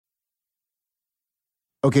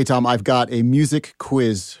Okay, Tom, I've got a music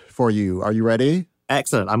quiz for you. Are you ready?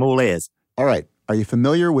 Excellent. I'm all ears. All right. Are you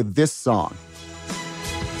familiar with this song?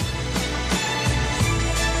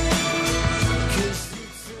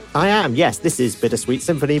 I am, yes. This is Bittersweet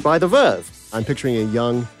Symphony by The Verve. I'm picturing a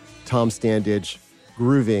young Tom Standage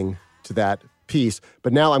grooving to that piece.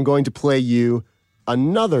 But now I'm going to play you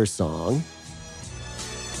another song.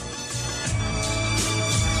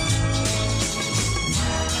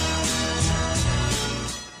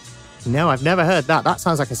 No, I've never heard that. That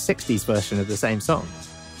sounds like a 60s version of the same song.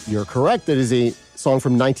 You're correct. It is a song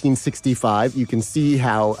from 1965. You can see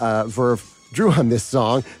how Verve drew on this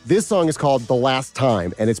song. This song is called The Last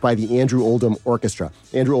Time, and it's by the Andrew Oldham Orchestra.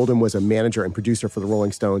 Andrew Oldham was a manager and producer for the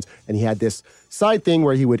Rolling Stones, and he had this side thing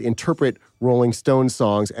where he would interpret Rolling Stones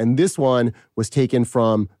songs, and this one was taken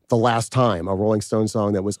from The Last Time, a Rolling Stones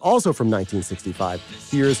song that was also from 1965.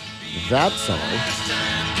 Here's that song.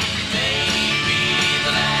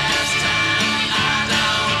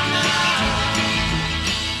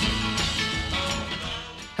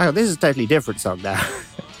 Oh, this is a totally different song now.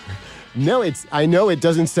 No, I know it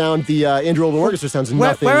doesn't sound, the Andrew Oldham Orchestra sounds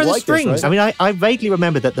nothing where are the like strings? this, right? I mean, I vaguely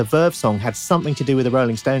remember that the Verve song had something to do with the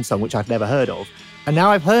Rolling Stones song, which I've never heard of. And now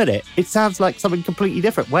I've heard it. It sounds like something completely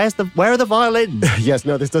different. Where are the violins? Yes,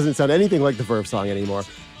 no, this doesn't sound anything like the Verve song anymore.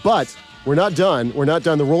 But we're not done. We're not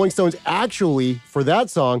done. The Rolling Stones actually, for that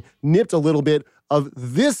song, nipped a little bit of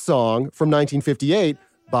this song from 1958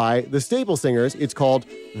 by the Staple Singers. It's called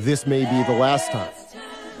This May Be the Last Time.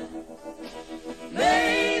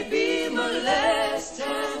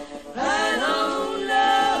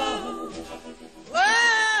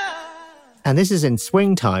 And this is in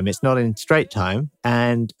swing time. It's not in straight time.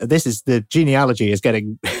 And this is, the genealogy is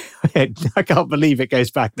getting, I can't believe it goes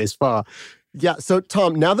back this far. Yeah. So,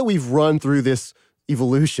 Tom, now that we've run through this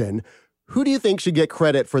evolution, who do you think should get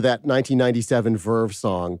credit for that 1997 Verve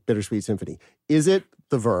song, Bittersweet Symphony? Is it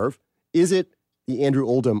the Verve? Is it the Andrew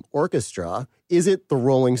Oldham Orchestra? Is it the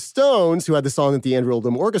Rolling Stones, who had the song that the Andrew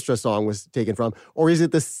Oldham Orchestra song was taken from? Or is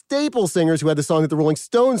it the Staple Singers, who had the song that the Rolling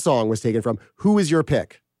Stones song was taken from? Who is your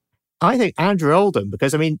pick? I think Andrew Oldham,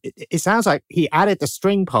 because, I mean, it sounds like he added the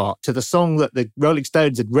string part to the song that the Rolling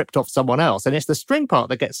Stones had ripped off someone else. And it's the string part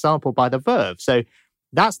that gets sampled by the Verve. So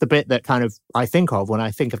that's the bit that kind of I think of when I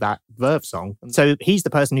think of that Verve song. So he's the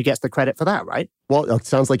person who gets the credit for that, right? Well, it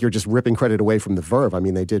sounds like you're just ripping credit away from the Verve. I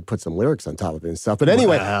mean, they did put some lyrics on top of it and stuff. But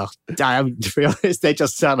anyway. Well, to be honest, they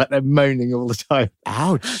just sound like they're moaning all the time.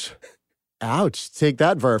 Ouch. Ouch. Take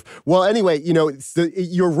that, Verve. Well, anyway,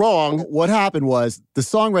 you're wrong. What happened was the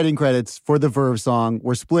songwriting credits for the Verve song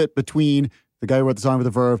were split between the guy who wrote the song for the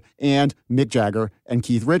Verve and Mick Jagger and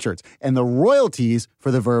Keith Richards. And the royalties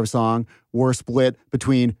for the Verve song were split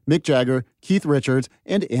between Mick Jagger, Keith Richards,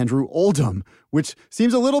 and Andrew Oldham, which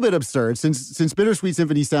seems a little bit absurd since Bittersweet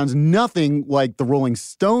Symphony sounds nothing like the Rolling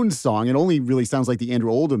Stones song. It only really sounds like the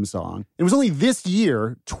Andrew Oldham song. It was only this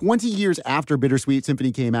year, 20 years after Bittersweet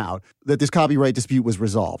Symphony came out, that this copyright dispute was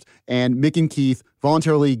resolved. And Mick and Keith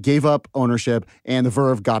voluntarily gave up ownership, and the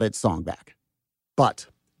Verve got its song back. But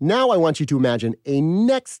now I want you to imagine a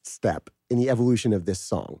next step in the evolution of this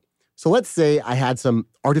song. So let's say I had some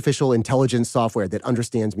artificial intelligence software that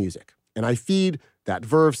understands music, and I feed that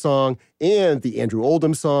Verve song and the Andrew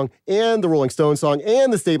Oldham song and the Rolling Stones song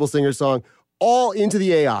and the Staple Singers song all into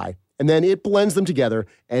the AI, and then it blends them together,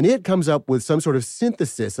 and it comes up with some sort of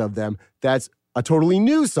synthesis of them that's a totally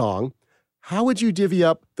new song. How would you divvy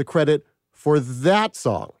up the credit for that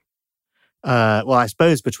song? Well, I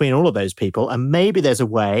suppose between all of those people, and maybe there's a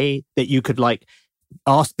way that you could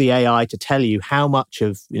ask the AI to tell you how much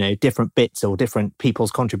of, different bits or different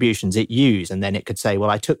people's contributions it used. And then it could say, well,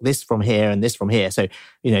 I took this from here and this from here. So,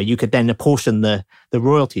 you could then apportion the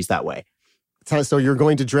royalties that way. So you're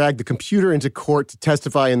going to drag the computer into court to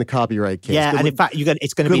testify in the copyright case. Yeah, and in fact,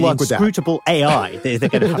 it's going to be an inscrutable AI they're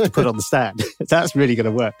going to have to put on the stand. That's really going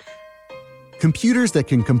to work. Computers that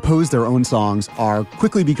can compose their own songs are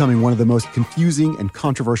quickly becoming one of the most confusing and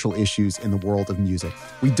controversial issues in the world of music.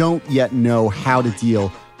 We don't yet know how to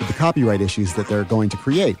deal with the copyright issues that they're going to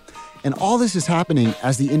create. And all this is happening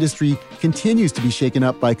as the industry continues to be shaken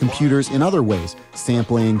up by computers in other ways.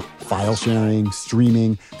 Sampling, file sharing,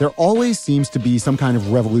 streaming. There always seems to be some kind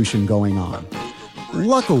of revolution going on.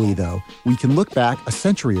 Luckily, though, we can look back a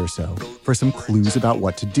century or so for some clues about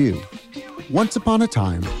what to do. Once upon a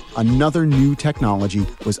time, another new technology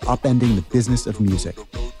was upending the business of music.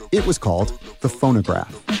 It was called the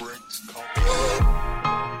phonograph.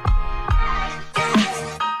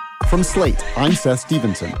 From Slate, I'm Seth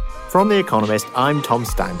Stevenson. From The Economist, I'm Tom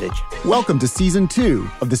Standage. Welcome to Season 2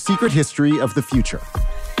 of The Secret History of the Future.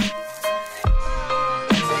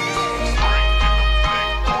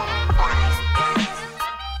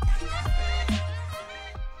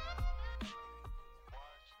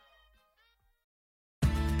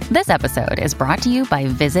 This episode is brought to you by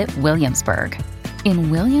Visit Williamsburg. In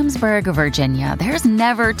Williamsburg, Virginia, there's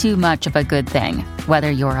never too much of a good thing.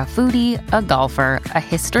 Whether you're a foodie, a golfer, a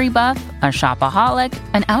history buff, a shopaholic,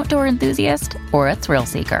 an outdoor enthusiast, or a thrill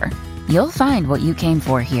seeker, you'll find what you came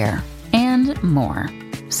for here and more.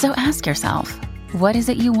 So ask yourself, what is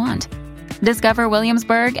it you want? Discover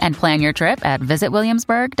Williamsburg and plan your trip at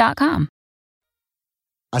visitwilliamsburg.com.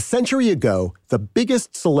 A century ago, the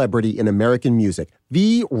biggest celebrity in American music,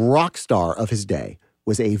 the rock star of his day,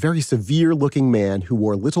 was a very severe-looking man who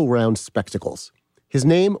wore little round spectacles. His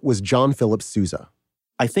name was John Philip Sousa.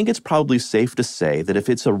 I think it's probably safe to say that if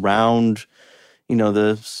it's around,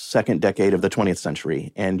 the second decade of the 20th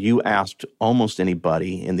century, and you asked almost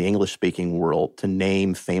anybody in the English-speaking world to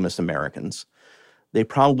name famous Americans, they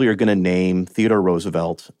probably are going to name Theodore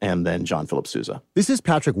Roosevelt and then John Philip Sousa. This is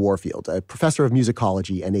Patrick Warfield, a professor of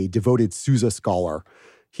musicology and a devoted Sousa scholar.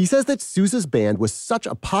 He says that Sousa's band was such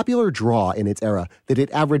a popular draw in its era that it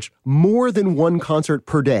averaged more than one concert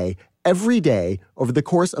per day, every day, over the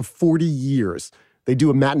course of 40 years. They do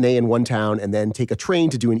a matinee in one town and then take a train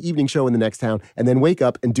to do an evening show in the next town and then wake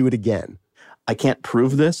up and do it again. I can't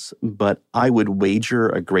prove this, but I would wager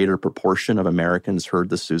a greater proportion of Americans heard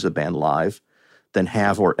the Sousa band live than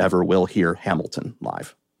have or ever will hear Hamilton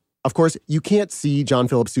live. Of course, you can't see John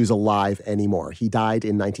Philip Sousa live anymore. He died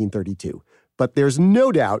in 1932. But there's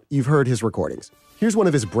no doubt you've heard his recordings. Here's one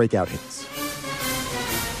of his breakout hits.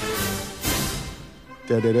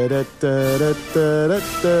 Is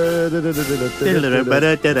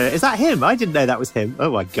that him? I didn't know that was him.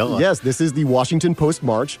 Oh, my God. Yes, this is the Washington Post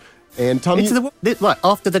March. And Tommy...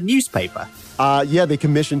 after the newspaper? Yeah, they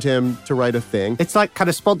commissioned him to write a thing. It's like kind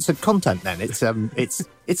of sponsored content then. It's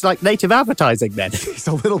like native advertising then. It's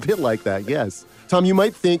a little bit like that, yes. Tom, you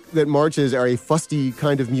might think that marches are a fusty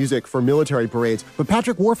kind of music for military parades, but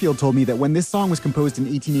Patrick Warfield told me that when this song was composed in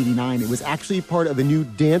 1889, it was actually part of a new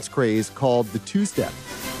dance craze called the two-step.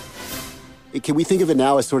 Can we think of it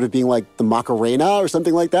now as sort of being like the Macarena or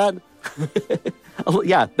something like that?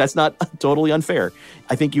 Yeah, that's not totally unfair.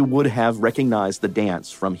 I think you would have recognized the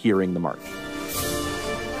dance from hearing the march.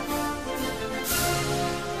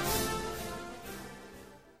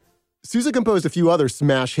 Sousa composed a few other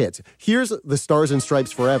smash hits. Here's The Stars and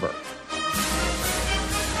Stripes Forever.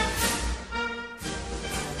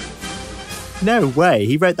 No way.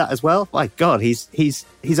 He wrote that as well? My God, he's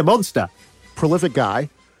a monster. Prolific guy.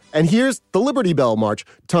 And here's the Liberty Bell March.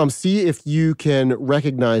 Tom, see if you can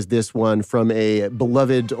recognize this one from a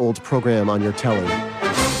beloved old program on your telly.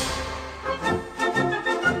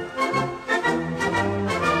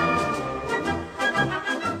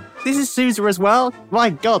 This is Sousa as well?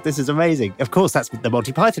 My God, this is amazing. Of course, that's the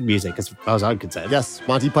Monty Python music, as far as I'm concerned. Yes,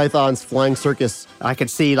 Monty Python's Flying Circus. I could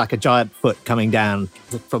see like a giant foot coming down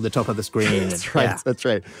from the top of the screen. That's right, That's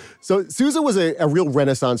right. So Sousa was a real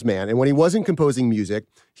Renaissance man, and when he wasn't composing music,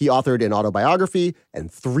 he authored an autobiography and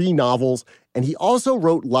 3 novels, and he also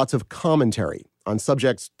wrote lots of commentary on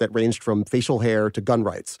subjects that ranged from facial hair to gun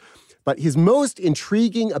rights. But his most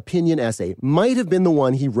intriguing opinion essay might have been the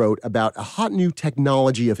one he wrote about a hot new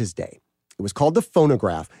technology of his day. It was called the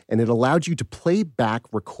phonograph, and it allowed you to play back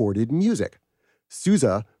recorded music.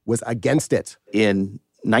 Sousa was against it. In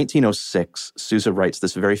 1906, Sousa writes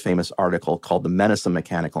this very famous article called The Menace of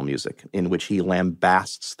Mechanical Music, in which he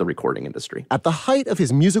lambasts the recording industry. At the height of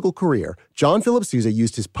his musical career, John Philip Sousa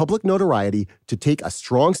used his public notoriety to take a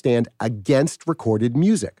strong stand against recorded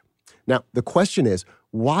music. Now, the question is,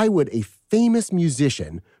 why would a famous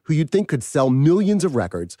musician who you'd think could sell millions of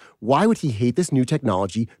records, why would he hate this new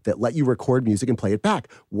technology that let you record music and play it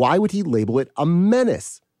back? Why would he label it a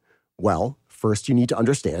menace? Well, first you need to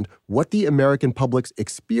understand what the American public's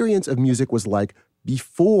experience of music was like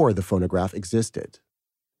before the phonograph existed.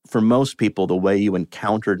 For most people, the way you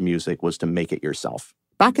encountered music was to make it yourself.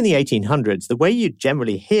 Back in the 1800s, the way you'd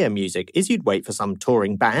generally hear music is you'd wait for some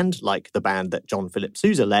touring band, like the band that John Philip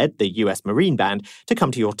Sousa led, the US Marine Band, to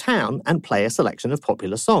come to your town and play a selection of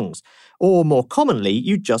popular songs. Or more commonly,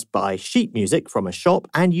 you'd just buy sheet music from a shop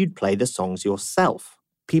and you'd play the songs yourself.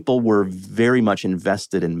 People were very much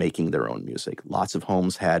invested in making their own music. Lots of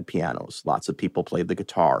homes had pianos. Lots of people played the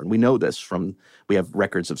guitar. And we know this from, we have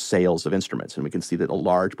records of sales of instruments, and we can see that a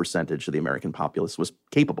large percentage of the American populace was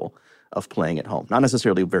capable of playing at home. Not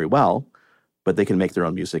necessarily very well, but they can make their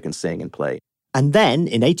own music and sing and play. And then,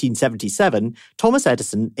 in 1877, Thomas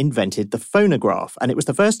Edison invented the phonograph, and it was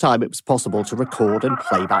the first time it was possible to record and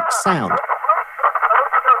play back sound.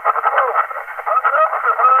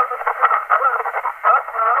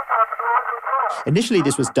 Initially,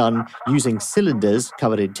 this was done using cylinders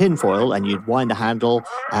covered in tinfoil, and you'd wind the handle,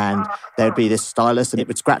 and there'd be this stylus, and it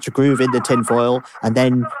would scratch a groove in the tinfoil, and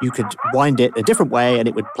then you could wind it a different way, and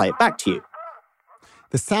it would play it back to you.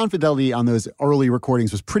 The sound fidelity on those early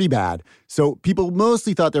recordings was pretty bad, so people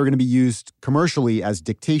mostly thought they were going to be used commercially as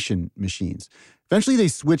dictation machines. Eventually, they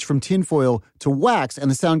switched from tinfoil to wax, and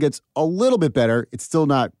the sound gets a little bit better. It's still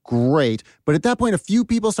not great, but at that point, a few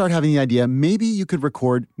people started having the idea maybe you could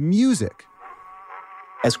record music.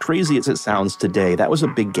 As crazy as it sounds today, that was a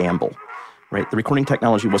big gamble, right? The recording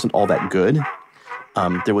technology wasn't all that good.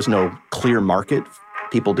 There was no clear market.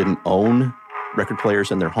 People didn't own record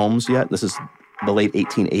players in their homes yet. This is the late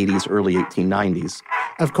 1880s, early 1890s.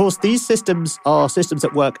 Of course, these systems are systems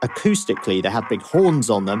that work acoustically. They have big horns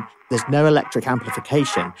on them. There's no electric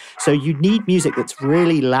amplification. So you need music that's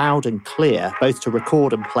really loud and clear, both to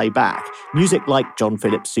record and play back. Music like John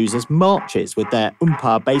Philip Sousa's marches with their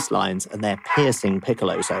umpa bass lines and their piercing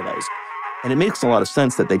piccolo solos. And it makes a lot of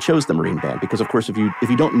sense that they chose the Marine Band because, of course, if you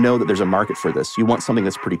don't know that there's a market for this, you want something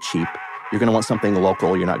that's pretty cheap. You're going to want something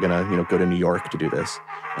local. You're not going to, go to New York to do this.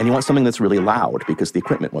 And you want something that's really loud because the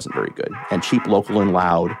equipment wasn't very good. And cheap, local, and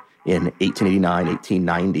loud in 1889,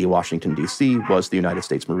 1890, Washington, D.C. was the United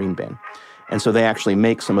States Marine Band. And so they actually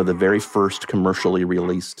make some of the very first commercially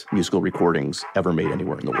released musical recordings ever made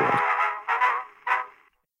anywhere in the world.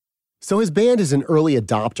 So his band is an early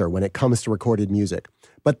adopter when it comes to recorded music.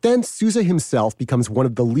 But then Sousa himself becomes one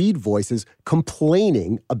of the lead voices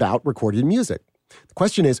complaining about recorded music. The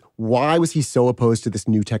question is, why was he so opposed to this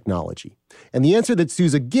new technology? And the answer that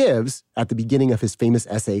Sousa gives at the beginning of his famous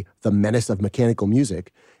essay, The Menace of Mechanical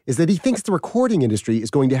Music, is that he thinks the recording industry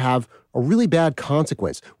is going to have a really bad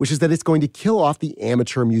consequence, which is that it's going to kill off the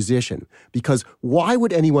amateur musician. Because why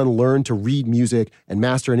would anyone learn to read music and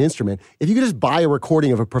master an instrument if you could just buy a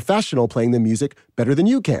recording of a professional playing the music better than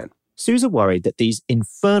you can? Sousa worried that these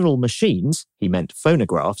infernal machines, he meant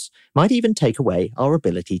phonographs, might even take away our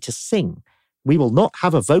ability to sing. We will not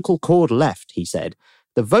have a vocal cord left, he said.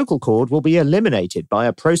 The vocal cord will be eliminated by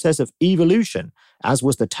a process of evolution, as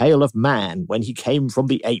was the tale of man when he came from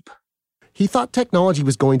the ape. He thought technology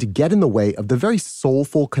was going to get in the way of the very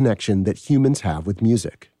soulful connection that humans have with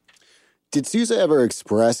music. Did Sousa ever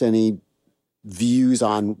express any views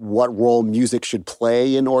on what role music should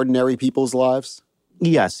play in ordinary people's lives?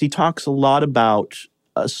 Yes, he talks a lot about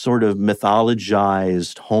a sort of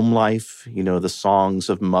mythologized home life, the songs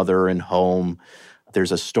of mother and home.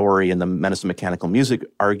 There's a story in the Menace of Mechanical Music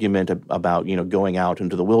argument about, going out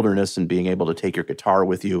into the wilderness and being able to take your guitar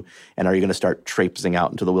with you. And are you going to start traipsing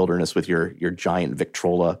out into the wilderness with your giant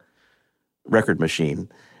Victrola record machine?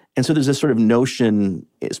 And so there's this sort of notion,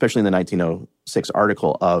 especially in the 1906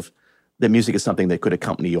 article, of that music is something that could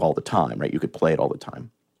accompany you all the time, right? You could play it all the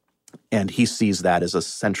time. And he sees that as a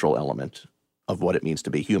central element of what it means to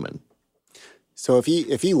be human. So if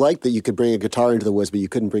he liked that you could bring a guitar into the woods, but you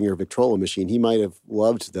couldn't bring your Victrola machine, he might have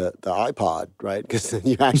loved the iPod, right? Because then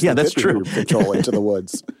you actually that's could bring true. your Victrola into the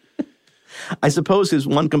woods. I suppose his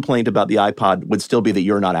one complaint about the iPod would still be that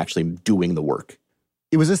you're not actually doing the work.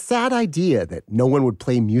 It was a sad idea that no one would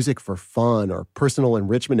play music for fun or personal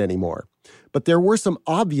enrichment anymore. But there were some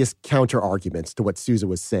obvious counter-arguments to what Sousa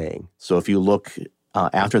was saying. So if you look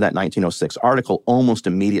after that 1906 article, almost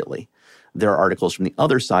immediately, there are articles from the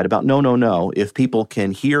other side about, no. If people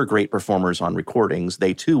can hear great performers on recordings,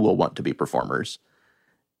 they too will want to be performers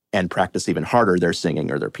and practice even harder their singing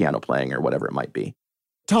or their piano playing or whatever it might be.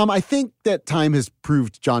 Tom, I think that time has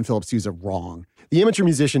proved John Philip Sousa wrong. The amateur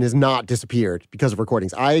musician has not disappeared because of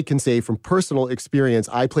recordings. I can say from personal experience,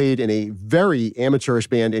 I played in a very amateurish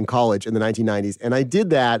band in college in the 1990s, and I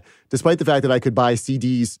did that despite the fact that I could buy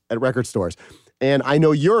CDs at record stores. And I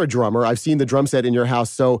know you're a drummer. I've seen the drum set in your house,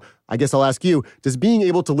 so I guess I'll ask you, does being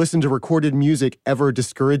able to listen to recorded music ever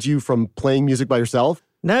discourage you from playing music by yourself?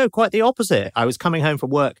 No, quite the opposite. I was coming home from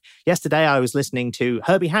work. Yesterday, I was listening to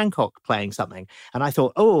Herbie Hancock playing something. And I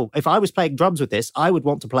thought, if I was playing drums with this, I would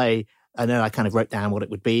want to play. And then I kind of wrote down what it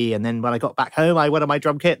would be. And then when I got back home, I went on my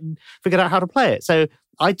drum kit and figured out how to play it. So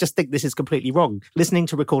I just think this is completely wrong. Listening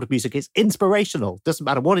to recorded music is inspirational. Doesn't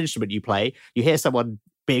matter what instrument you play. You hear someone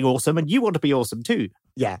being awesome and you want to be awesome too.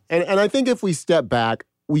 Yeah. And I think if we step back,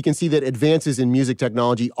 we can see that advances in music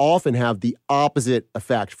technology often have the opposite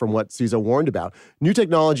effect from what Sousa warned about. New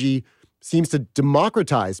technology seems to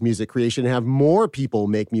democratize music creation and have more people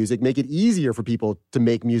make music, make it easier for people to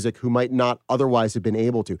make music who might not otherwise have been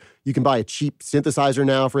able to. You can buy a cheap synthesizer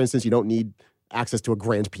now, for instance. You don't need access to a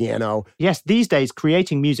grand piano. Yes, these days,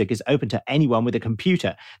 creating music is open to anyone with a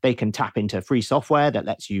computer. They can tap into free software that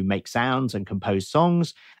lets you make sounds and compose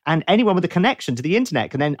songs. And anyone with a connection to the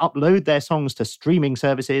internet can then upload their songs to streaming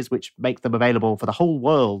services, which make them available for the whole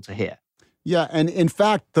world to hear. Yeah, and in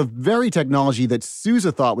fact, the very technology that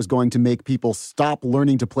Sousa thought was going to make people stop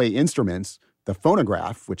learning to play instruments, the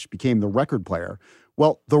phonograph, which became the record player,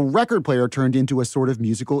 well, the record player turned into a sort of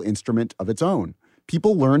musical instrument of its own.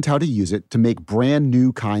 People learned how to use it to make brand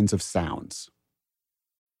new kinds of sounds.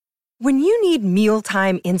 When you need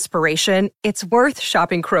mealtime inspiration, it's worth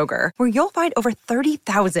shopping Kroger, where you'll find over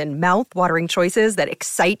 30,000 mouth-watering choices that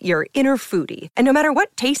excite your inner foodie. And no matter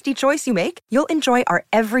what tasty choice you make, you'll enjoy our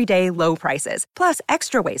everyday low prices, plus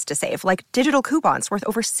extra ways to save, like digital coupons worth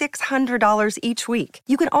over $600 each week.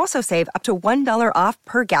 You can also save up to $1 off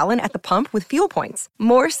per gallon at the pump with fuel points.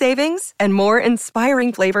 More savings and more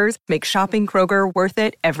inspiring flavors make shopping Kroger worth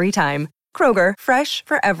it every time. Kroger, fresh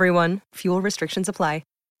for everyone. Fuel restrictions apply.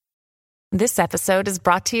 This episode is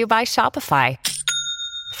brought to you by Shopify.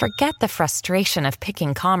 Forget the frustration of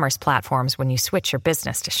picking commerce platforms when you switch your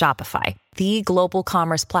business to Shopify, the global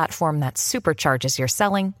commerce platform that supercharges your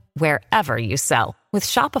selling wherever you sell. With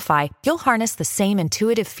Shopify, you'll harness the same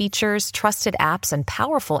intuitive features, trusted apps, and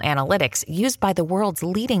powerful analytics used by the world's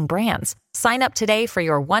leading brands. Sign up today for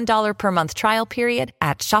your $1 per month trial period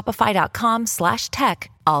at shopify.com/tech,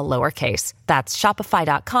 all lowercase. That's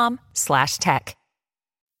shopify.com/tech.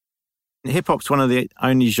 Hip-hop's one of the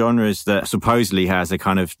only genres that supposedly has a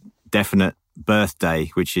kind of definite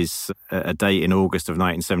birthday, which is a date in August of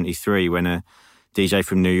 1973 when a DJ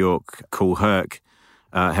from New York, Kool Herc,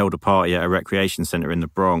 held a party at a recreation center in the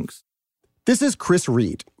Bronx. This is Chris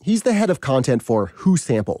Reed. He's the head of content for Who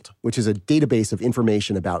Sampled, which is a database of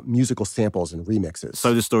information about musical samples and remixes.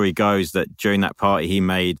 So the story goes that during that party, he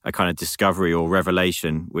made a kind of discovery or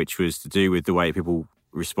revelation, which was to do with the way people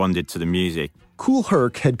responded to the music. Kool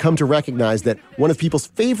Herc had come to recognize that one of people's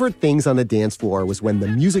favorite things on a dance floor was when the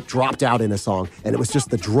music dropped out in a song and it was just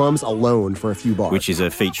the drums alone for a few bars. Which is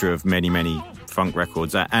a feature of many, many funk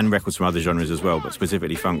records and records from other genres as well, but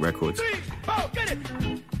specifically funk records.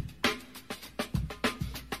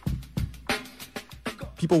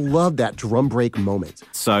 People loved that drum break moment.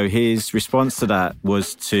 So his response to that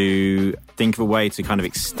was to think of a way to kind of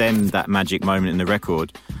extend that magic moment in the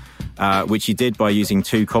record, which he did by using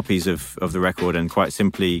two copies of the record and quite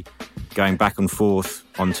simply going back and forth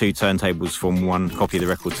on two turntables from one copy of the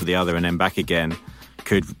record to the other and then back again,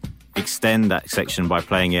 could extend that section by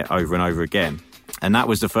playing it over and over again. And that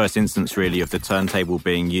was the first instance, really, of the turntable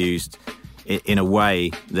being used in a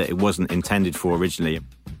way that it wasn't intended for originally.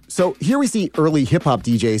 So here we see early hip-hop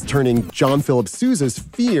DJs turning John Philip Sousa's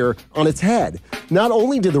fear on its head. Not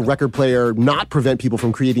only did the record player not prevent people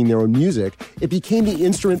from creating their own music, it became the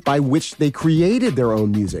instrument by which they created their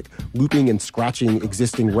own music, looping and scratching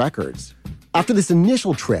existing records. After this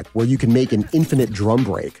initial trick where you can make an infinite drum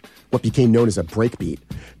break, what became known as a breakbeat,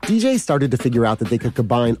 DJs started to figure out that they could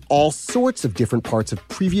combine all sorts of different parts of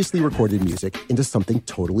previously recorded music into something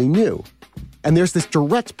totally new. And there's this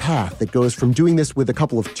direct path that goes from doing this with a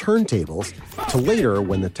couple of turntables to later,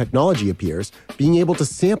 when the technology appears, being able to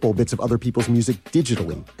sample bits of other people's music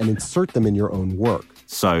digitally and insert them in your own work.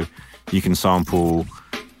 So you can sample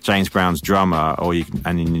James Brown's Drummer, or you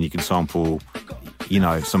can sample,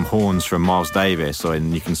 some horns from Miles Davis, or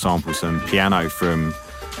you can sample some piano from,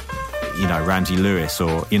 Ramsey Lewis,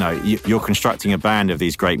 or, you're constructing a band of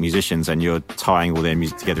these great musicians and you're tying all their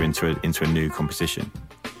music together into a new composition.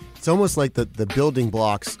 It's almost like the building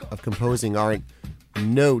blocks of composing aren't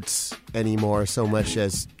notes anymore so much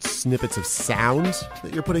as snippets of sound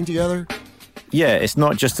that you're putting together. Yeah, it's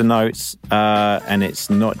not just the notes and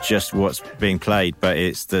it's not just what's being played, but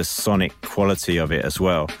it's the sonic quality of it as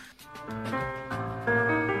well.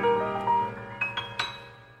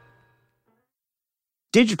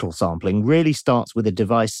 Digital sampling really starts with a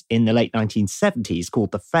device in the late 1970s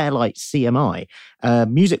called the Fairlight CMI, a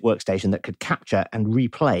music workstation that could capture and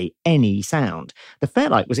replay any sound. The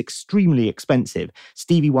Fairlight was extremely expensive.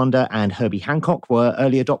 Stevie Wonder and Herbie Hancock were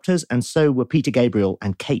early adopters, and so were Peter Gabriel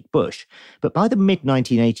and Kate Bush. But by the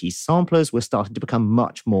mid-1980s, samplers were starting to become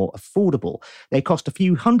much more affordable. They cost a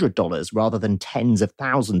few $100s rather than tens of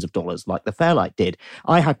thousands of dollars like the Fairlight did.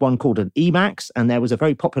 I had one called an Emax, and there was a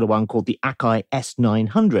very popular one called the Akai S900.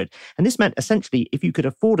 And this meant essentially if you could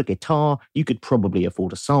afford a guitar, you could probably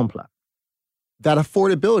afford a sampler. That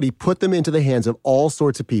affordability put them into the hands of all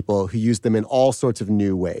sorts of people who used them in all sorts of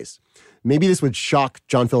new ways. Maybe this would shock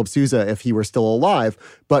John Philip Sousa if he were still alive,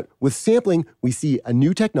 but with sampling, we see a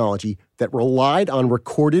new technology that relied on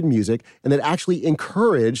recorded music and that actually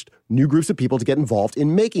encouraged new groups of people to get involved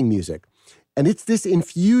in making music. And it's this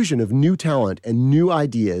infusion of new talent and new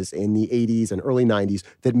ideas in the 80s and early 90s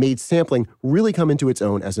that made sampling really come into its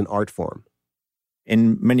own as an art form.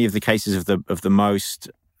 In many of the cases of the most,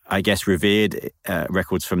 I guess, revered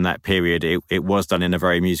records from that period, it was done in a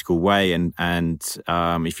very musical way. And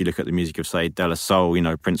if you look at the music of, say, De La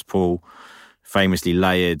Soul, Prince Paul famously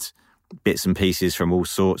layered bits and pieces from all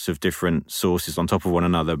sorts of different sources on top of one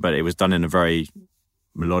another, but it was done in a very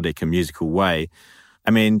melodic and musical way. I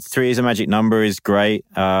mean, 3 is a Magic Number is great.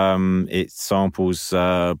 It samples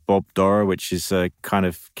Bob Dora, which is a kind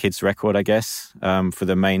of kids record, I guess, for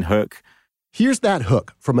the main hook. Here's that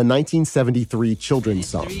hook from a 1973 children's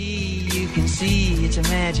song. You can see it's a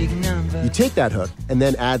magic number. You take that hook and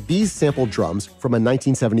then add these sampled drums from a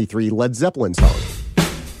 1973 Led Zeppelin song.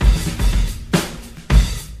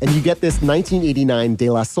 And you get this 1989 De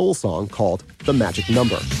La Soul song called The Magic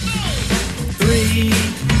Number. 3,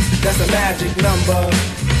 that's a magic number.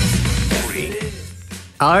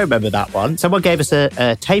 I remember that one. Someone gave us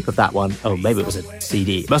a tape of that one. Oh, maybe it was a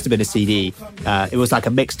CD. It must have been a CD. It was like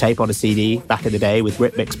a mixtape on a CD back in the day with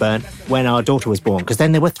Rip Mixburn when our daughter was born, because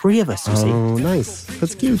then there were 3 of us, you see. Oh, nice.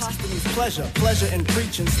 That's cute.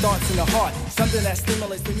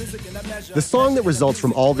 The song that results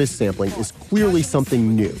from all this sampling is clearly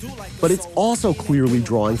something new, but it's also clearly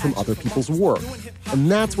drawing from other people's work.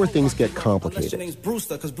 And that's where things get complicated.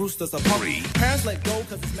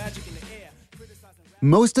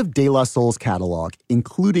 Most of De La Soul's catalog,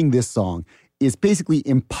 including this song, is basically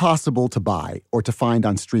impossible to buy or to find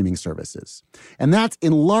on streaming services. And that's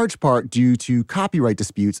in large part due to copyright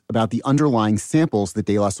disputes about the underlying samples that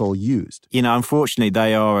De La Soul used. Unfortunately,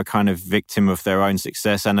 they are a kind of victim of their own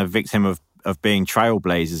success and a victim of being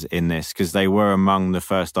trailblazers in this, because they were among the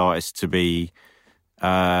first artists to be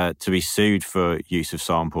sued for use of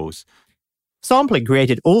samples. Sampling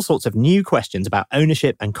created all sorts of new questions about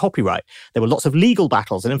ownership and copyright. There were lots of legal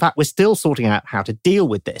battles, and in fact, we're still sorting out how to deal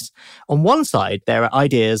with this. On one side, there are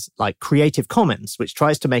ideas like Creative Commons, which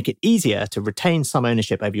tries to make it easier to retain some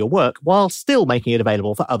ownership over your work while still making it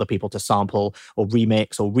available for other people to sample or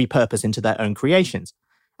remix or repurpose into their own creations.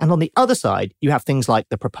 And on the other side, you have things like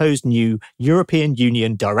the proposed new European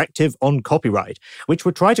Union Directive on Copyright, which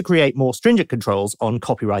would try to create more stringent controls on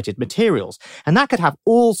copyrighted materials. And that could have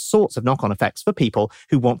all sorts of knock-on effects for people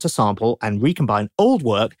who want to sample and recombine old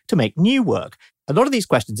work to make new work. A lot of these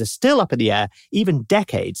questions are still up in the air, even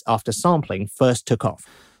decades after sampling first took off.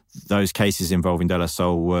 Those cases involving De La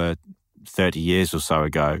Soul were 30 years or so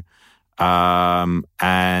ago.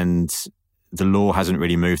 And the law hasn't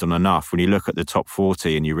really moved on enough. When you look at the top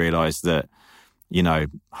 40 and you realize that,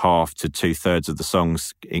 half to 2/3 of the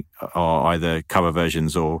songs are either cover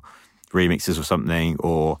versions or remixes or something,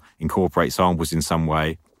 or incorporate samples in some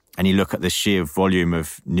way, and you look at the sheer volume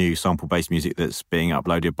of new sample-based music that's being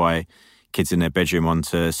uploaded by kids in their bedroom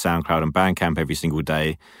onto SoundCloud and Bandcamp every single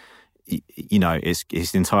day,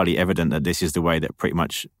 it's entirely evident that this is the way that pretty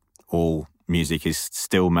much all music is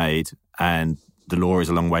still made, and the law is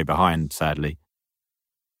a long way behind, sadly.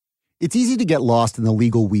 It's easy to get lost in the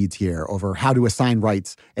legal weeds here over how to assign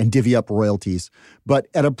rights and divvy up royalties. But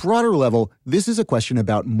at a broader level, this is a question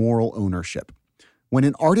about moral ownership. When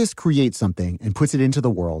an artist creates something and puts it into the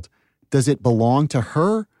world, does it belong to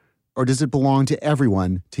her, or does it belong to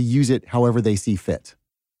everyone to use it however they see fit?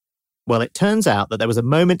 Well, it turns out that there was a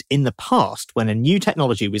moment in the past when a new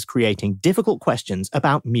technology was creating difficult questions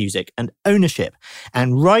about music and ownership.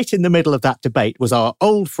 And right in the middle of that debate was our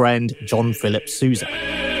old friend, John Philip Sousa.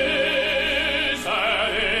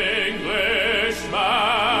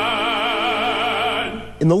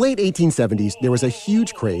 In the late 1870s, there was a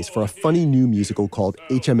huge craze for a funny new musical called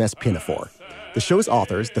HMS Pinafore. The show's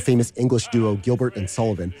authors, the famous English duo Gilbert and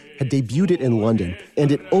Sullivan, had debuted it in London, and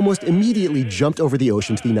it almost immediately jumped over the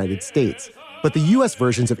ocean to the United States. But the US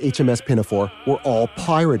versions of HMS Pinafore were all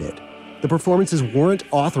pirated. The performances weren't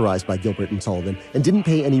authorized by Gilbert and Sullivan and didn't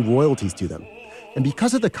pay any royalties to them. And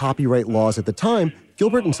because of the copyright laws at the time,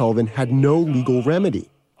 Gilbert and Sullivan had no legal remedy.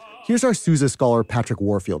 Here's our Sousa scholar Patrick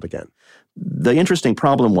Warfield again. The interesting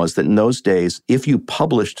problem was that in those days, if you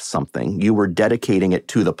published something, you were dedicating it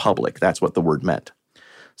to the public. That's what the word meant.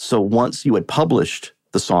 So once you had published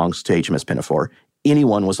the songs to HMS Pinafore,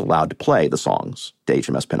 anyone was allowed to play the songs to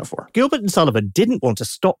HMS Pinafore. Gilbert and Sullivan didn't want to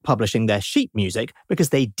stop publishing their sheet music because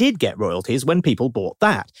they did get royalties when people bought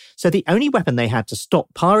that. So the only weapon they had to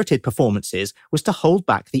stop pirated performances was to hold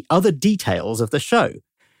back the other details of the show.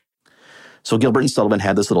 So Gilbert and Sullivan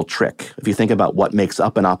had this little trick. If you think about what makes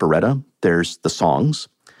up an operetta, there's the songs,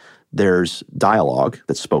 there's dialogue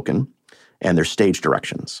that's spoken, and there's stage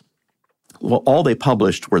directions. Well, all they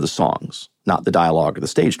published were the songs, not the dialogue or the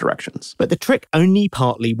stage directions. But the trick only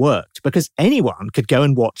partly worked because anyone could go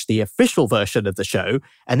and watch the official version of the show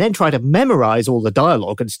and then try to memorize all the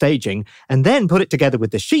dialogue and staging and then put it together with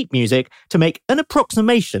the sheet music to make an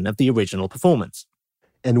approximation of the original performance.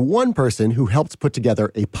 And one person who helped put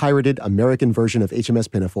together a pirated American version of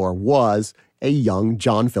HMS Pinafore was a young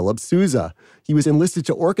John Philip Sousa. He was enlisted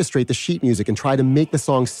to orchestrate the sheet music and try to make the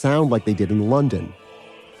songs sound like they did in London.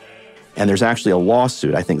 And there's actually a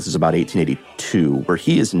lawsuit, I think this is about 1882, where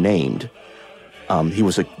he is named.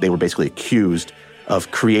 They were basically accused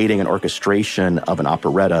of creating an orchestration of an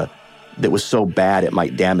operetta that was so bad it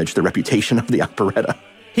might damage the reputation of the operetta.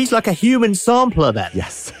 He's like a human sampler then.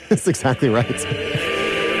 Yes, that's exactly right.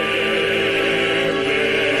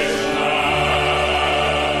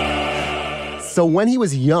 So when he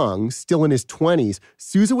was young, still in his 20s,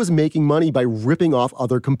 Sousa was making money by ripping off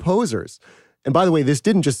other composers. And by the way, this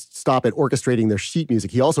didn't just stop at orchestrating their sheet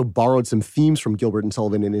music. He also borrowed some themes from Gilbert and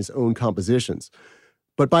Sullivan in his own compositions.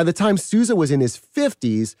 But by the time Sousa was in his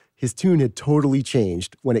 50s, his tune had totally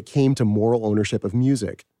changed when it came to moral ownership of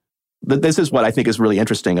music. This is what I think is really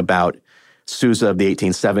interesting about Sousa of the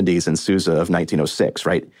 1870s and Sousa of 1906,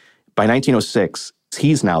 right? By 1906,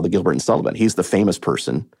 he's now the Gilbert and Sullivan. He's the famous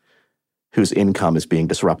person whose income is being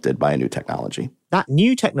disrupted by a new technology. That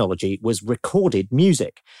new technology was recorded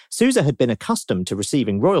music. Sousa had been accustomed to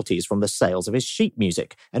receiving royalties from the sales of his sheet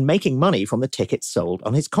music and making money from the tickets sold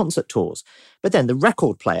on his concert tours. But then the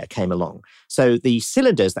record player came along. So the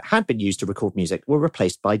cylinders that had been used to record music were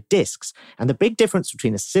replaced by discs. And the big difference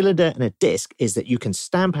between a cylinder and a disc is that you can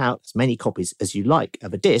stamp out as many copies as you like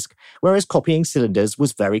of a disc, whereas copying cylinders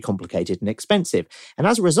was very complicated and expensive. And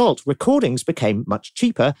as a result, recordings became much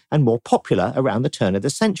cheaper and more popular around the turn of the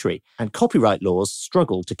century, and copyright laws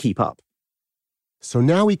struggled to keep up. So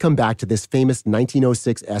now we come back to this famous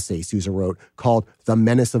 1906 essay Sousa wrote called The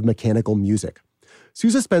Menace of Mechanical Music.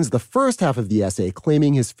 Sousa spends the first half of the essay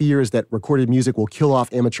claiming his fears that recorded music will kill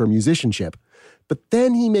off amateur musicianship. But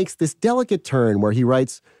then he makes this delicate turn where he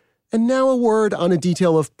writes, and now a word on a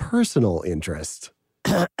detail of personal interest.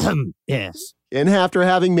 Yes. And after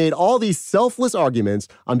having made all these selfless arguments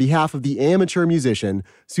on behalf of the amateur musician,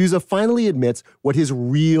 Sousa finally admits what his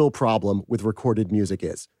real problem with recorded music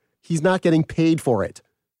is. He's not getting paid for it.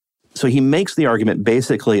 So he makes the argument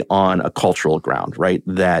basically on a cultural ground, right?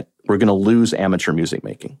 That we're going to lose amateur music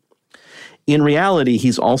making. In reality,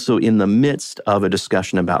 he's also in the midst of a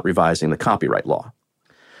discussion about revising the copyright law.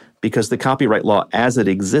 Because the copyright law as it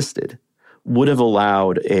existed would have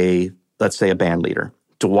allowed let's say a band leader,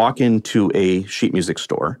 to walk into a sheet music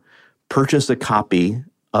store, purchase a copy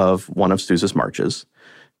of one of Sousa's marches,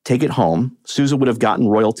 take it home. Sousa would have gotten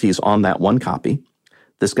royalties on that one copy.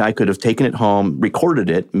 This guy could have taken it home,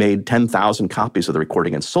 recorded it, made 10,000 copies of the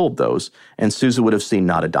recording and sold those, and Sousa would have seen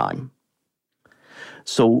not a dime.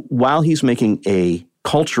 So while he's making a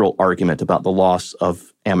cultural argument about the loss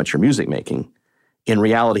of amateur music making, in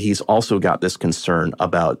reality, he's also got this concern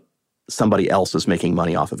about somebody else is making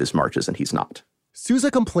money off of his marches and he's not.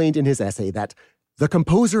 Sousa complained in his essay that the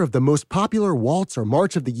composer of the most popular waltz or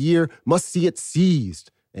march of the year must see it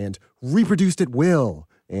seized and reproduced at will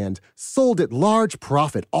and sold at large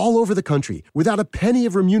profit all over the country without a penny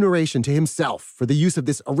of remuneration to himself for the use of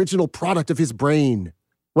this original product of his brain.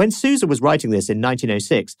 When Sousa was writing this in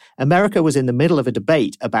 1906, America was in the middle of a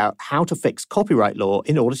debate about how to fix copyright law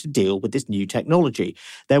in order to deal with this new technology.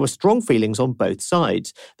 There were strong feelings on both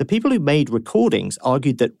sides. The people who made recordings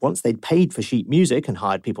argued that once they'd paid for sheet music and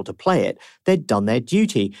hired people to play it, they'd done their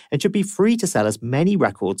duty and should be free to sell as many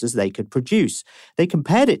records as they could produce. They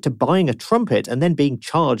compared it to buying a trumpet and then being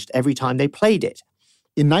charged every time they played it.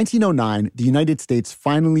 In 1909, the United States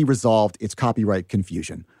finally resolved its copyright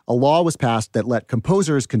confusion. A law was passed that let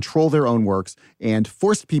composers control their own works and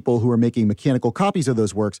forced people who were making mechanical copies of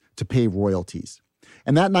those works to pay royalties.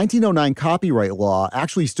 And that 1909 copyright law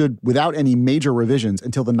actually stood without any major revisions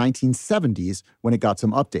until the 1970s when it got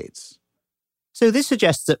some updates. So this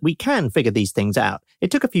suggests that we can figure these things out. It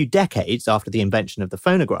took a few decades after the invention of the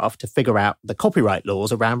phonograph to figure out the copyright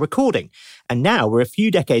laws around recording. And now we're a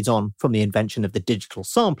few decades on from the invention of the digital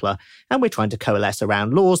sampler, and we're trying to coalesce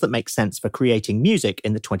around laws that make sense for creating music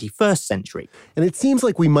in the 21st century. And it seems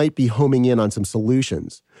like we might be homing in on some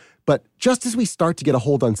solutions. But just as we start to get a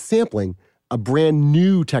hold on sampling, a brand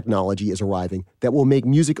new technology is arriving that will make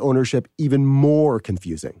music ownership even more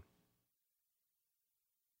confusing.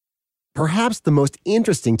 Perhaps the most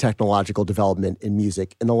interesting technological development in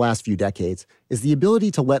music in the last few decades is the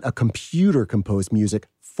ability to let a computer compose music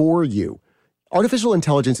for you. Artificial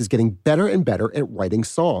intelligence is getting better and better at writing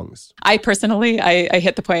songs. I personally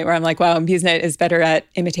hit the point where I'm like, wow, MuseNet is better at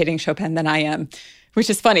imitating Chopin than I am, which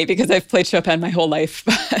is funny because I've played Chopin my whole life.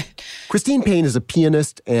 Christine Payne is a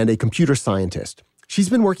pianist and a computer scientist. She's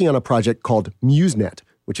been working on a project called MuseNet,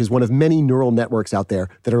 which is one of many neural networks out there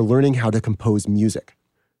that are learning how to compose music.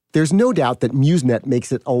 There's no doubt that MuseNet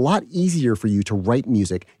makes it a lot easier for you to write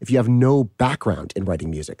music if you have no background in writing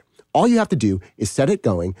music. All you have to do is set it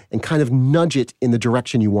going and kind of nudge it in the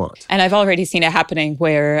direction you want. And I've already seen it happening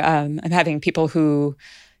where I'm having people who,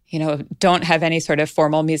 don't have any sort of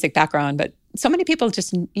formal music background, but so many people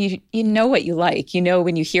just, you know what you like. You know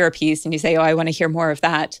when you hear a piece and you say, oh, I want to hear more of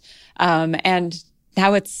that. And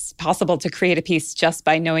now it's possible to create a piece just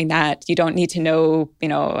by knowing that. You don't need to know,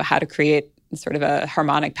 how to create sort of a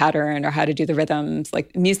harmonic pattern or how to do the rhythms.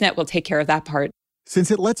 Like MuseNet will take care of that part.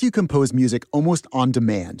 Since it lets you compose music almost on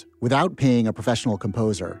demand without paying a professional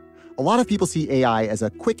composer, a lot of people see AI as a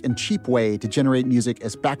quick and cheap way to generate music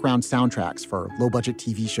as background soundtracks for low-budget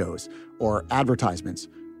TV shows or advertisements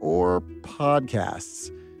or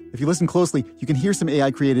podcasts. If you listen closely, you can hear some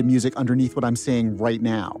AI-created music underneath what I'm saying right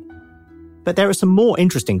now. But there are some more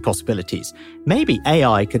interesting possibilities. Maybe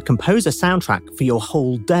AI could compose a soundtrack for your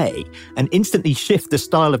whole day and instantly shift the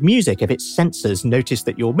style of music if its sensors notice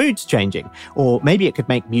that your mood's changing. Or maybe it could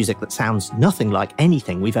make music that sounds nothing like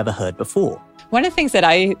anything we've ever heard before. One of the things that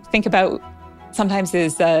I think about sometimes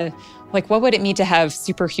is, what would it mean to have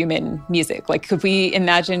superhuman music? Like, could we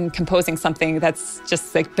imagine composing something that's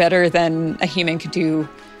just, better than a human could do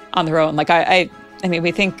on their own?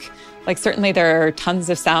 We think... certainly there are tons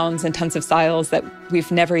of sounds and tons of styles that we've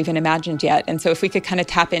never even imagined yet. And so if we could kind of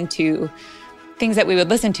tap into things that we would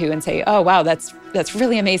listen to and say, oh, wow, that's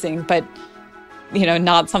really amazing, but,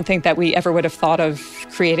 not something that we ever would have thought of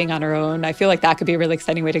creating on our own, I feel like that could be a really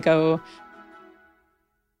exciting way to go.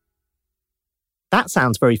 That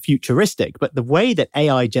sounds very futuristic, but the way that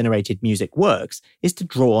AI-generated music works is to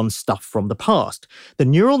draw on stuff from the past. The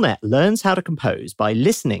neural net learns how to compose by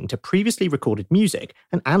listening to previously recorded music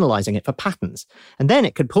and analyzing it for patterns. And then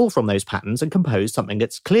it can pull from those patterns and compose something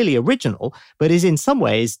that's clearly original, but is in some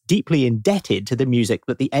ways deeply indebted to the music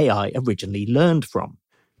that the AI originally learned from.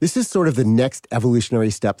 This is sort of the next evolutionary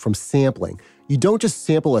step from sampling. You don't just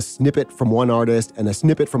sample a snippet from one artist and a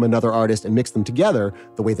snippet from another artist and mix them together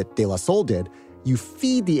the way that De La Soul did. You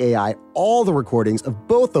feed the AI all the recordings of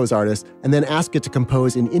both those artists and then ask it to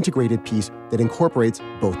compose an integrated piece that incorporates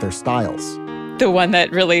both their styles. The one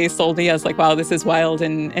that really sold me as wow, this is wild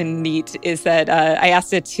and neat is that I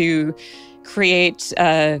asked it to create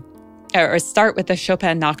or start with the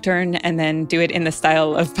Chopin Nocturne and then do it in the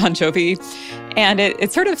style of Bon Jovi. And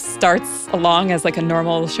it sort of starts along as a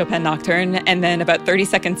normal Chopin Nocturne, and then about 30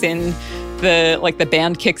 seconds in, the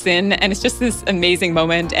band kicks in, and it's just this amazing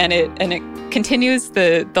moment, and it continues.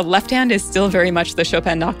 The left hand is still very much the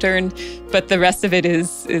Chopin Nocturne, but the rest of it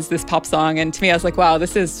is this pop song. And to me, I was like, wow,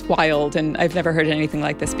 this is wild, and I've never heard anything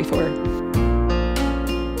like this before.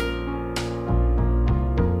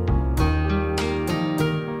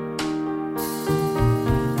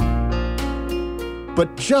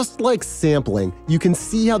 But just like sampling, you can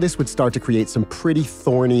see how this would start to create some pretty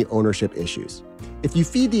thorny ownership issues. If you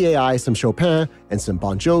feed the AI some Chopin and some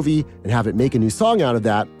Bon Jovi and have it make a new song out of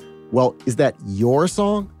that, well, is that your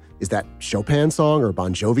song? Is that Chopin's song or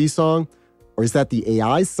Bon Jovi's song? Or is that the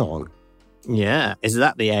AI's song? Yeah, is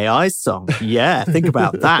that the AI's song? Yeah, think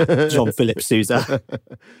about that, Jean-Philippe Sousa.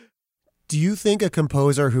 Do you think a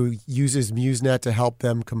composer who uses MuseNet to help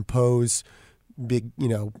them compose big,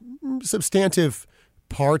 substantive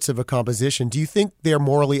parts of a composition, do you think they're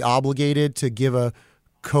morally obligated to give a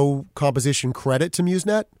co-composition credit to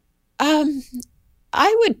MuseNet?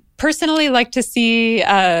 I would personally like to see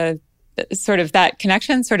sort of that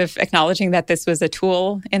connection, sort of acknowledging that this was a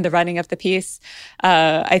tool in the writing of the piece.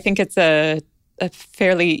 I think it's a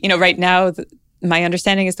fairly, right now, my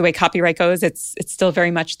understanding is the way copyright goes, it's still very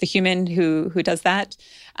much the human who does that.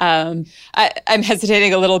 I'm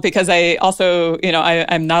hesitating a little because I also,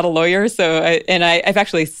 I'm not a lawyer. So, I've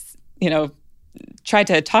actually, tried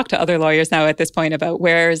to talk to other lawyers now at this point about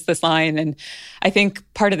where is this line. And I think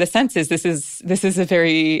part of the sense is this is a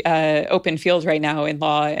very open field right now in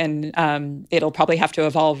law, and it'll probably have to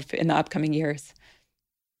evolve in the upcoming years.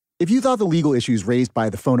 If you thought the legal issues raised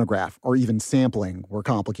by the phonograph or even sampling were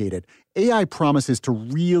complicated, AI promises to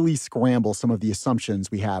really scramble some of the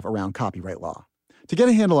assumptions we have around copyright law. To get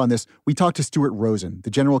a handle on this, we talked to Stuart Rosen,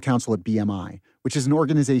 the general counsel at BMI, which is an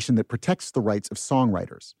organization that protects the rights of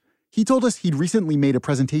songwriters. He told us he'd recently made a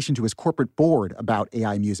presentation to his corporate board about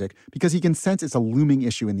AI music because he can sense it's a looming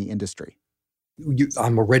issue in the industry.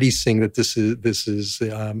 I'm already seeing that this is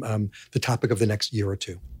the topic of the next year or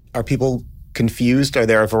two. Are people confused? Are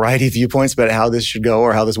there a variety of viewpoints about how this should go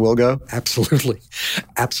or how this will go? Absolutely.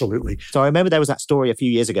 Absolutely. So I remember there was that story a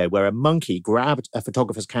few years ago where a monkey grabbed a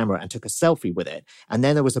photographer's camera and took a selfie with it. And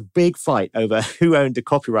then there was a big fight over who owned the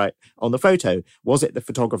copyright on the photo. Was it the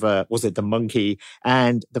photographer? Was it the monkey?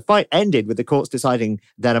 And the fight ended with the courts deciding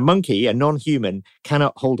that a monkey, a non-human,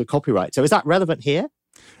 cannot hold a copyright. So is that relevant here?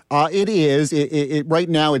 It is. Right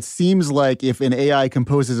now, it seems like if an AI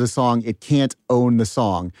composes a song, it can't own the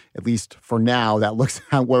song. At least for now, that looks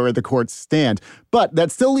at where the courts stand. But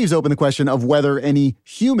that still leaves open the question of whether any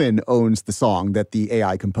human owns the song that the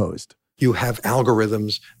AI composed. You have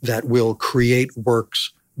algorithms that will create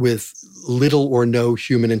works with little or no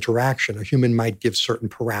human interaction. A human might give certain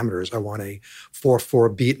parameters. I want a 4/4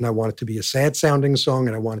 beat, and I want it to be a sad-sounding song,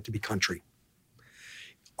 and I want it to be country.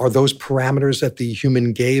 Are those parameters that the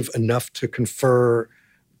human gave enough to confer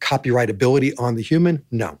copyrightability on the human?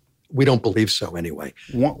 No, we don't believe so anyway.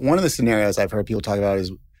 One of the scenarios I've heard people talk about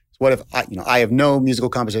is, what if I have no musical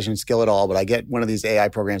composition skill at all, but I get one of these AI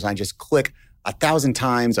programs and I just click 1,000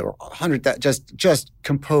 times or 100, just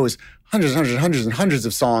compose hundreds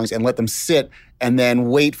of songs and let them sit and then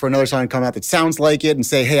wait for another song to come out that sounds like it and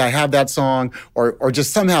say, hey, I have that song, or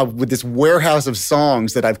just somehow with this warehouse of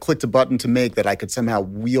songs that I've clicked a button to make that I could somehow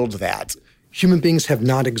wield that. Human beings have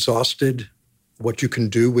not exhausted what you can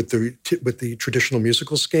do with the traditional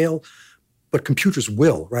musical scale, but computers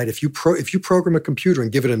will, right? If you program a computer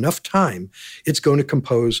and give it enough time, it's going to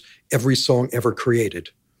compose every song ever created,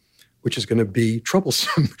 which is going to be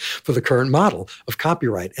troublesome for the current model of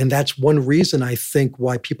copyright. And that's one reason, I think,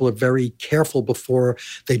 why people are very careful before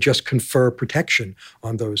they just confer protection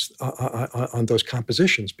on those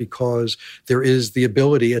compositions, because there is the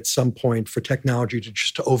ability at some point for technology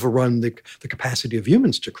to overrun the capacity of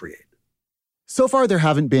humans to create. So far, there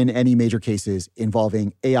haven't been any major cases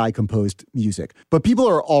involving AI-composed music, but people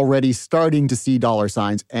are already starting to see dollar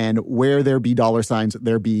signs, and where there be dollar signs,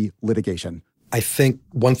 there be litigation. I think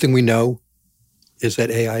one thing we know is that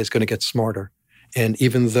AI is going to get smarter. And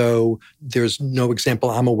even though there's no example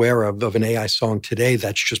I'm aware of an AI song today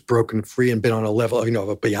that's just broken free and been on a level, of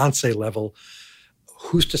a Beyonce level,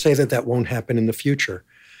 who's to say that that won't happen in the future?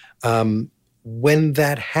 When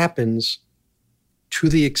that happens, to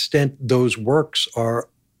the extent those works are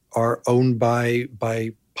owned by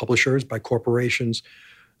publishers, by corporations,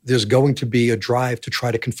 there's going to be a drive to try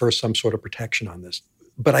to confer some sort of protection on this.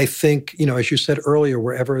 But I think, as you said earlier,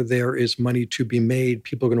 wherever there is money to be made,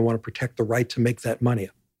 people are going to want to protect the right to make that money.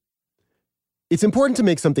 It's important to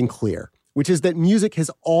make something clear, which is that music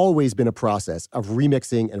has always been a process of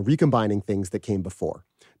remixing and recombining things that came before.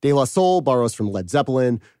 De La Soul borrows from Led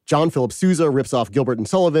Zeppelin, John Philip Sousa rips off Gilbert and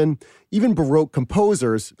Sullivan, even Baroque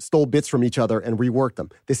composers stole bits from each other and reworked them.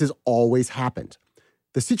 This has always happened.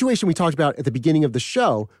 The situation we talked about at the beginning of the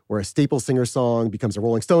show, where a Staple Singer song becomes a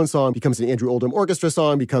Rolling Stones song, becomes an Andrew Oldham Orchestra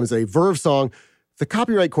song, becomes a Verve song, the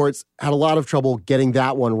copyright courts had a lot of trouble getting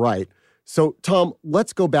that one right. So, Tom,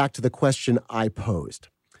 let's go back to the question I posed.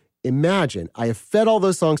 Imagine I have fed all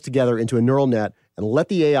those songs together into a neural net and let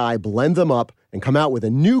the AI blend them up and come out with a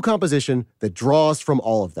new composition that draws from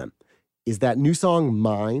all of them. Is that new song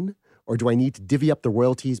mine? Or do I need to divvy up the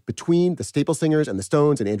royalties between the Staple Singers and the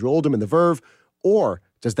Stones and Andrew Oldham and the Verve? Or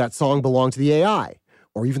does that song belong to the AI?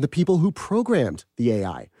 Or even the people who programmed the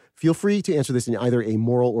AI? Feel free to answer this in either a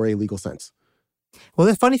moral or a legal sense. Well,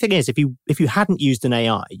 the funny thing is, if you hadn't used an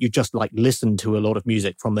AI, you just listened to a lot of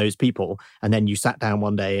music from those people, and then you sat down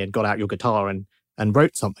one day and got out your guitar and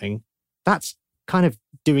wrote something, that's kind of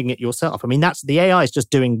doing it yourself. I mean, the AI is just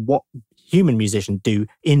doing what human musicians do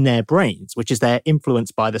in their brains, which is they're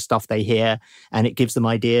influenced by the stuff they hear, and it gives them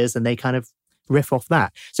ideas, and they kind of riff off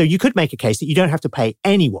that. So you could make a case that you don't have to pay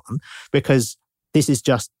anyone because this is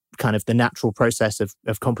just kind of the natural process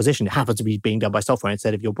of composition. It happens to be being done by software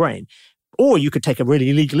instead of your brain. Or you could take a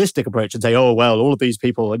really legalistic approach and say, oh, well, all of these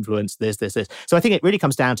people influence this. So I think it really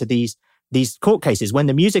comes down to these court cases. When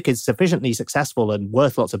the music is sufficiently successful and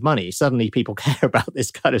worth lots of money, suddenly people care about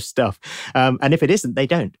this kind of stuff. And if it isn't, they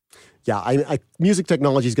don't. Yeah, music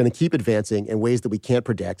technology is going to keep advancing in ways that we can't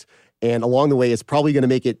predict. And along the way, it's probably going to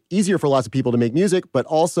make it easier for lots of people to make music, but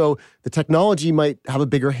also the technology might have a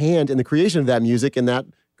bigger hand in the creation of that music, and that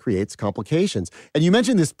creates complications. And you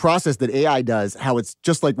mentioned this process that AI does, how it's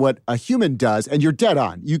just like what a human does, and you're dead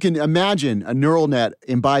on. You can imagine a neural net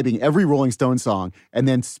imbibing every Rolling Stone song and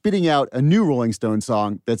then spitting out a new Rolling Stone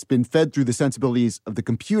song that's been fed through the sensibilities of the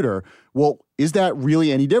computer. Well, is that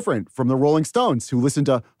really any different from the Rolling Stones, who listened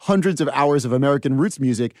to hundreds of hours of American roots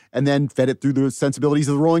music and then fed it through the sensibilities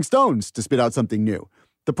of the Rolling Stones to spit out something new?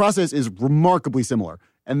 The process is remarkably similar,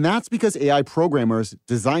 and that's because AI programmers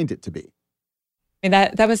designed it to be. I mean,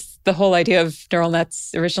 that was the whole idea of neural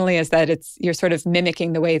nets originally, is that you're sort of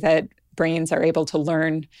mimicking the way that brains are able to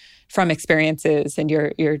learn from experiences, and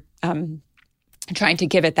you're trying to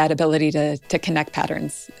give it that ability to connect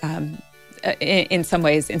patterns in some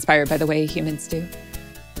ways inspired by the way humans do.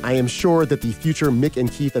 I am sure that the future Mick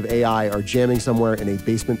and Keith of AI are jamming somewhere in a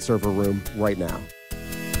basement server room right now.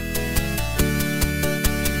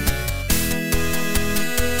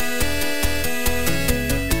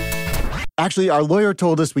 Actually, our lawyer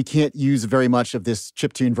told us we can't use very much of this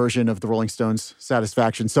chiptune version of the Rolling Stones'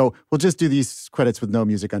 Satisfaction, so we'll just do these credits with no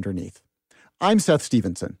music underneath. I'm Seth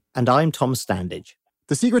Stevenson. And I'm Tom Standage.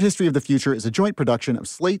 The Secret History of the Future is a joint production of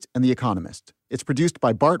Slate and The Economist. It's produced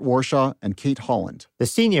by Bart Warshaw and Kate Holland. The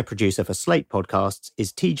senior producer for Slate Podcasts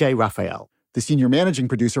is TJ Raphael. The senior managing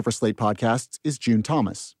producer for Slate Podcasts is June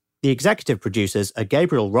Thomas. The executive producers are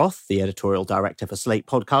Gabriel Roth, the editorial director for Slate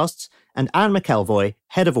Podcasts, and Anne McElvoy,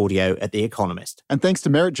 head of audio at The Economist. And thanks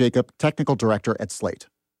to Merritt Jacob, technical director at Slate.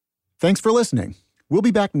 Thanks for listening. We'll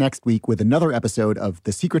be back next week with another episode of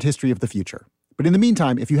The Secret History of the Future. But in the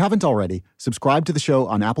meantime, if you haven't already, subscribe to the show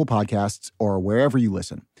on Apple Podcasts or wherever you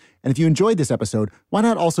listen. And if you enjoyed this episode, why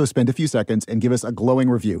not also spend a few seconds and give us a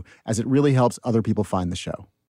glowing review, as it really helps other people find the show.